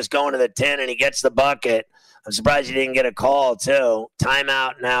here he is going to the 10, and he gets the bucket. I'm surprised he didn't get a call, too.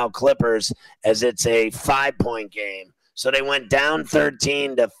 Timeout now, Clippers, as it's a 5-point game. So they went down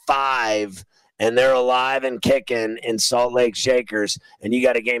 13-5, and they're alive and kicking in Salt Lake Shakers, and you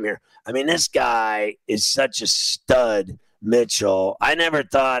got a game here. I mean, this guy is such a stud, Mitchell. I never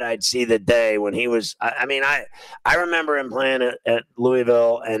thought I'd see the day when he was – I remember him playing at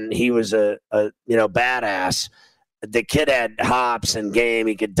Louisville, and he was a badass. The kid had hops and game.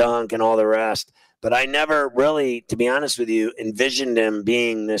 He could dunk and all the rest. But I never really, to be honest with you, envisioned him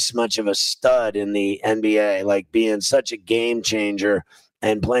being this much of a stud in the NBA, like being such a game changer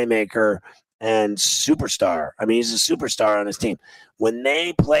and playmaker and superstar. I mean, he's a superstar on his team. When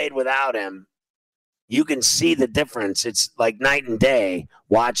they played without him, you can see the difference. It's like night and day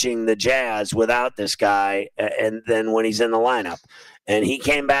watching the Jazz without this guy and then when he's in the lineup. And he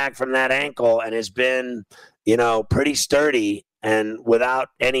came back from that ankle and has been, pretty sturdy. And without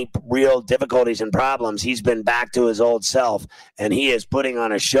any real difficulties and problems, he's been back to his old self. And he is putting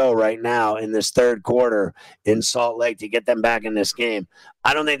on a show right now in this third quarter in Salt Lake to get them back in this game.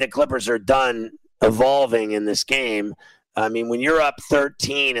 I don't think the Clippers are done evolving in this game. I mean, when you're up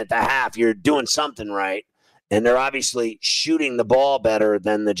 13 at the half, you're doing something right. And they're obviously shooting the ball better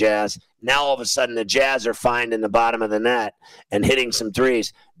than the Jazz. Now, all of a sudden, the Jazz are finding the bottom of the net and hitting some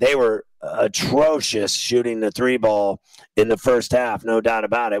threes. They were atrocious shooting the 3 ball in the first half, no doubt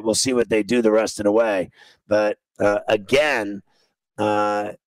about it. We'll see what they do the rest of the way. But, again,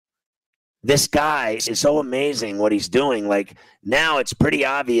 this guy is so amazing what he's doing. Like, now it's pretty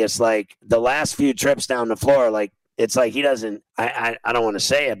obvious, like, the last few trips down the floor, like, it's like he doesn't – I don't want to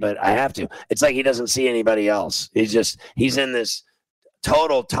say it, but I have to. It's like he doesn't see anybody else. He's in this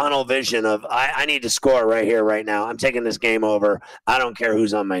total tunnel vision of I need to score right here, right now. I'm taking this game over. I don't care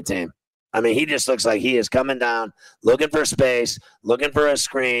who's on my team. I mean, he just looks like he is coming down, looking for space, looking for a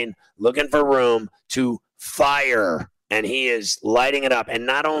screen, looking for room to fire. And he is lighting it up. And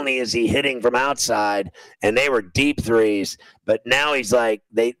not only is he hitting from outside, and they were deep threes, but now he's like,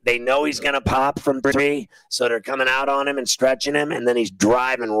 they know he's going to pop from 3, so they're coming out on him and stretching him, and then he's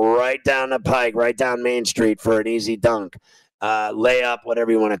driving right down the pike, right down Main Street for an easy dunk, layup,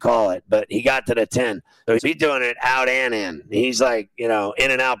 whatever you want to call it. But he got to the 10. So he's doing it out and in. He's like,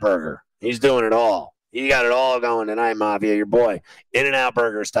 In-N-Out Burger. He's doing it all. He got it all going tonight, Mafia, your boy. In-N-Out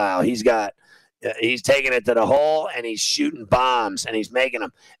Burger style. He's taking it to the hole, and he's shooting bombs, and he's making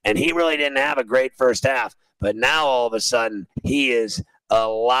them. And he really didn't have a great first half. But now, all of a sudden, he is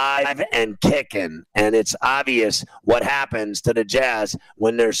alive and kicking. And it's obvious what happens to the Jazz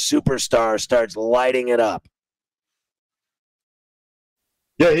when their superstar starts lighting it up.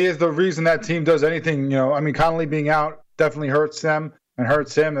 Yeah, he is the reason that team does anything. Connolly being out definitely hurts them. and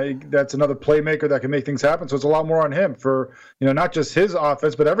hurts him, that's another playmaker that can make things happen. So it's a lot more on him for, not just his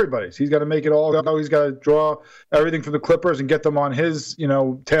offense, but everybody's. He's got to make it all go. He's got to draw everything from the Clippers and get them on his,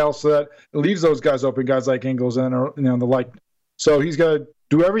 tail so that it leaves those guys open, guys like Ingles and, the like. So he's got to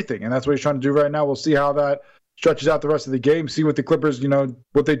do everything, and that's what he's trying to do right now. We'll see how that stretches out the rest of the game, see what the Clippers,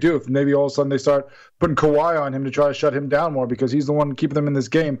 what they do. If maybe all of a sudden they start putting Kawhi on him to try to shut him down more because he's the one keeping them in this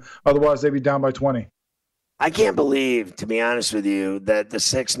game. Otherwise, they'd be down by 20. I can't believe, to be honest with you, that the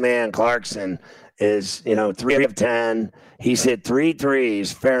sixth man, Clarkson, is, 3 of 10. He's hit 3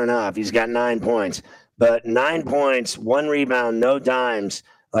 threes. Fair enough. He's got 9 points. But 9 points, 1 rebound, no dimes.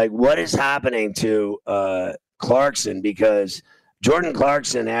 Like, what is happening to Clarkson? Because Jordan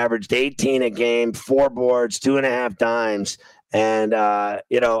Clarkson averaged 18 a game, 4 boards, 2.5 dimes. And,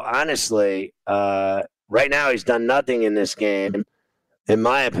 honestly, right now he's done nothing in this game, in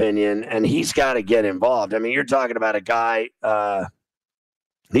my opinion, and he's got to get involved. I mean, you're talking about a guy,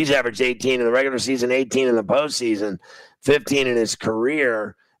 he's averaged 18 in the regular season, 18 in the postseason, 15 in his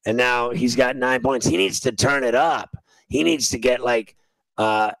career, and now he's got 9 points. He needs to turn it up. He needs to get, they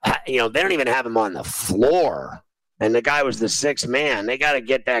don't even have him on the floor, and the guy was the sixth man. They got to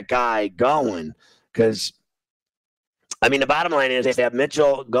get that guy going because, the bottom line is they have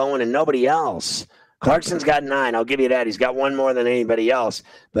Mitchell going and nobody else. Clarkson's got 9. I'll give you that. He's got 1 more than anybody else.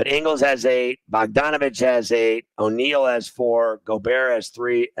 But Ingles has 8. Bogdanovich has 8. O'Neal has 4. Gobert has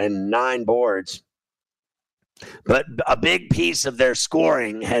 3 and 9 boards. But a big piece of their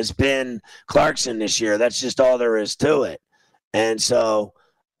scoring has been Clarkson this year. That's just all there is to it. And so,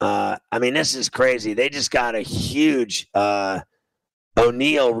 this is crazy. They just got a huge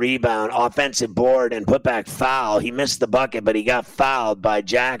O'Neal rebound, offensive board, and put back foul. He missed the bucket, but he got fouled by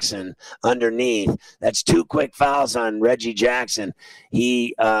Jackson underneath. That's 2 quick fouls on Reggie Jackson.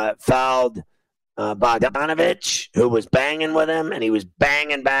 He fouled Bogdanovich, who was banging with him, and he was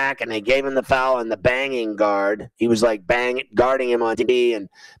banging back, and they gave him the foul on the banging guard. He was guarding him on TV, and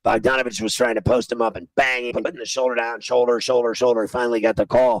Bogdanovich was trying to post him up and banging, putting the shoulder down, shoulder. He finally got the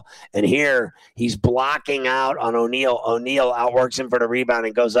call. And here he's blocking out on O'Neal. O'Neal outworks him for the rebound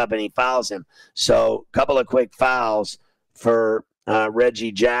and goes up and he fouls him. So a couple of quick fouls for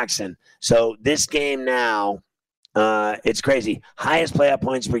Reggie Jackson. So this game now, it's crazy. Highest playoff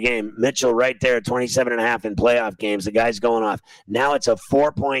points per game. Mitchell right there at 27.5 in playoff games. The guy's going off. Now it's a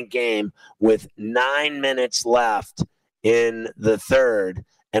 4-point game with 9 minutes left in the third.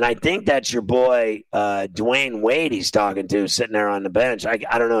 And I think that's your boy, Dwayne Wade he's talking to sitting there on the bench. I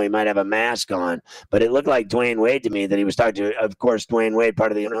don't know. He might have a mask on, but it looked like Dwayne Wade to me that he was talking to. Of course, Dwayne Wade,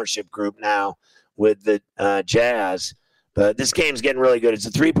 part of the ownership group now with the Jazz. But this game's getting really good. It's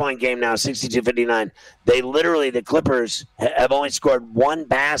a 3-point game now, 62-59. The Clippers have only scored 1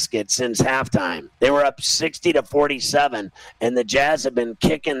 basket since halftime. They were up 60-47, and the Jazz have been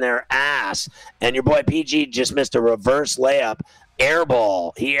kicking their ass. And your boy PG just missed a reverse layup.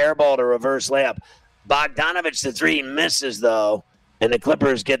 Airball. He airballed a reverse layup. Bogdanovich, the 3 misses, though, and the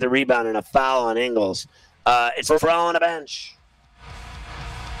Clippers get the rebound and a foul on Ingles. It's for all on the bench.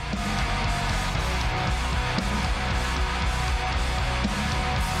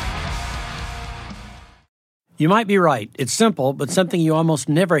 You might be right. It's simple, but something you almost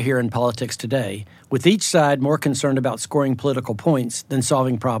never hear in politics today, with each side more concerned about scoring political points than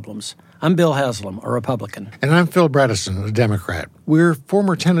solving problems. I'm Bill Haslam, a Republican. And I'm Phil Bredesen, a Democrat. We're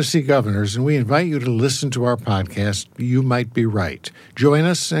former Tennessee governors, and we invite you to listen to our podcast, You Might Be Right. Join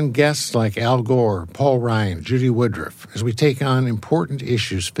us and guests like Al Gore, Paul Ryan, Judy Woodruff, as we take on important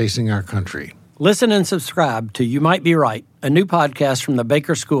issues facing our country. Listen and subscribe to You Might Be Right, a new podcast from the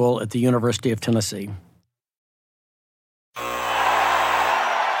Baker School at the University of Tennessee.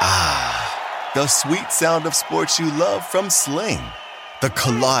 The sweet sound of sports you love from Sling. The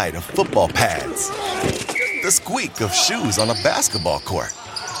collide of football pads. The squeak of shoes on a basketball court.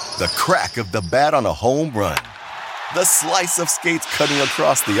 The crack of the bat on a home run. The slice of skates cutting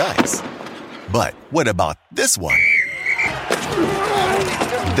across the ice. But what about this one?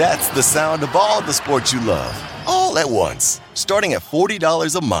 That's the sound of all the sports you love, all at once. Starting at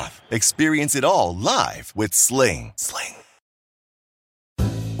 $40 a month. Experience it all live with Sling.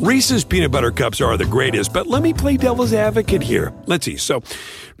 Reese's Peanut Butter Cups are the greatest, but let me play devil's advocate here. Let's see. So,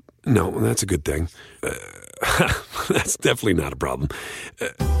 no, that's a good thing. That's definitely not a problem.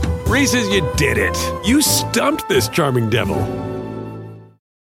 Reese's, you did it. You stumped this charming devil.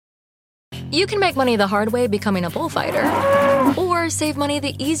 You can make money the hard way becoming a bullfighter, or save money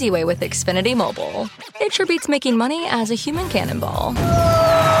the easy way with Xfinity Mobile. It sure beats making money as a human cannonball.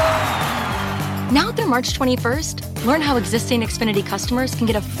 Now through March 21st, learn how existing Xfinity customers can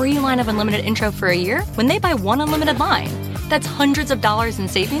get a free line of unlimited intro for a year when they buy 1 unlimited line. That's hundreds of dollars in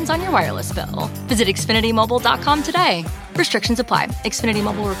savings on your wireless bill. Visit XfinityMobile.com today. Restrictions apply. Xfinity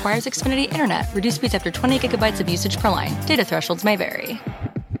Mobile requires Xfinity Internet. Reduced speeds after 20 gigabytes of usage per line. Data thresholds may vary.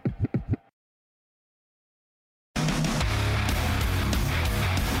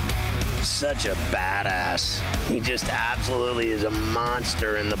 Such a badass. He just absolutely is a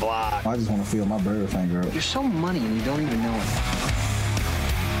monster in the block. I just want to feel my bird finger up. You're so money and you don't even know it.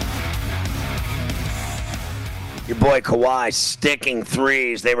 Your boy Kawhi sticking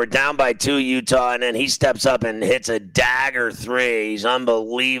threes. They were down by 2, Utah, and then he steps up and hits a dagger 3. He's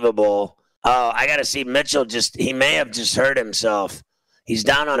unbelievable. Oh, I got to see Mitchell he may have just hurt himself. He's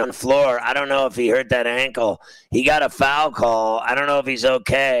down on the floor. I don't know if he hurt that ankle. He got a foul call. I don't know if he's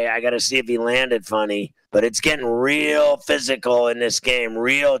okay. I got to see if he landed funny. But it's getting real physical in this game,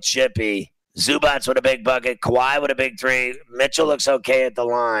 real chippy. Zubats with a big bucket. Kawhi with a big 3. Mitchell looks okay at the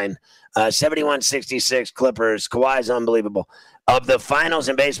line. 71-66 Clippers. Kawhi's unbelievable. Of the finals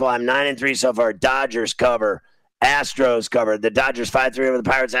in baseball, I'm 9-3 so far. Dodgers cover. Astros cover. The Dodgers 5-3 over the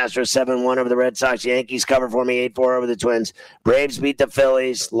Pirates. Astros 7-1 over the Red Sox. Yankees cover for me 8-4 over the Twins. Braves beat the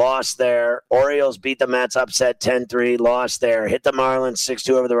Phillies. Lost there. Orioles beat the Mets. Upset 10-3. Lost there. Hit the Marlins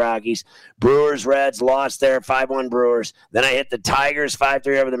 6-2 over the Rockies. Brewers Reds lost there 5-1 Brewers. Then I hit the Tigers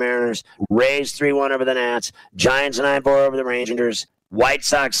 5-3 over the Mariners. Rays 3-1 over the Nats. Giants 9-4 over the Rangers. White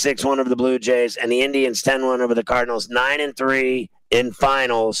Sox 6-1 over the Blue Jays. And the Indians 10-1 over the Cardinals. 9-3 in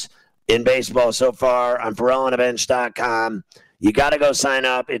finals in baseball so far on FerrallOnTheBench.com. You got to go sign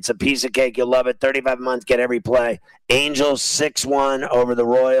up. It's a piece of cake. You'll love it. 35 a month, get every play. Angels 6-1 over the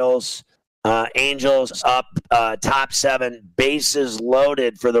Royals. Angels up top 7. Bases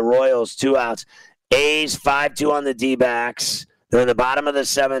loaded for the Royals. 2 outs. A's 5-2 on the D-backs. They're in the bottom of the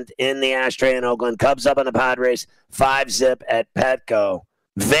 7th in the Ashtray in Oakland. Cubs up on the Padres. 5-zip at Petco.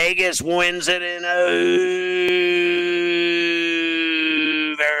 Vegas wins it in overtime.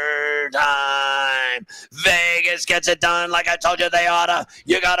 Vegas gets it done like I told you they oughta.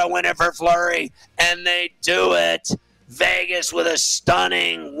 You got to win it for Fleury, and they do it. Vegas with a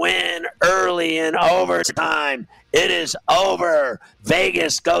stunning win early in overtime. It is over.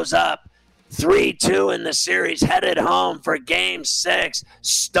 Vegas goes up 3-2 in the series, headed home for Game 6.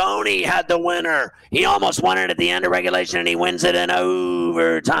 Stoney had the winner. He almost won it at the end of regulation, and he wins it in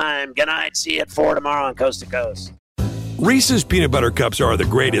overtime. Good night. See you at 4 tomorrow on Coast to Coast. Reese's Peanut Butter Cups are the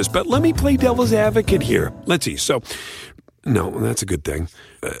greatest, but let me play devil's advocate here. Let's see. So, no, that's a good thing.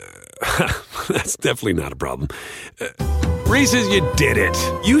 That's definitely not a problem. Reese's, you did it.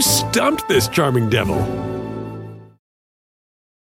 You stumped this charming devil.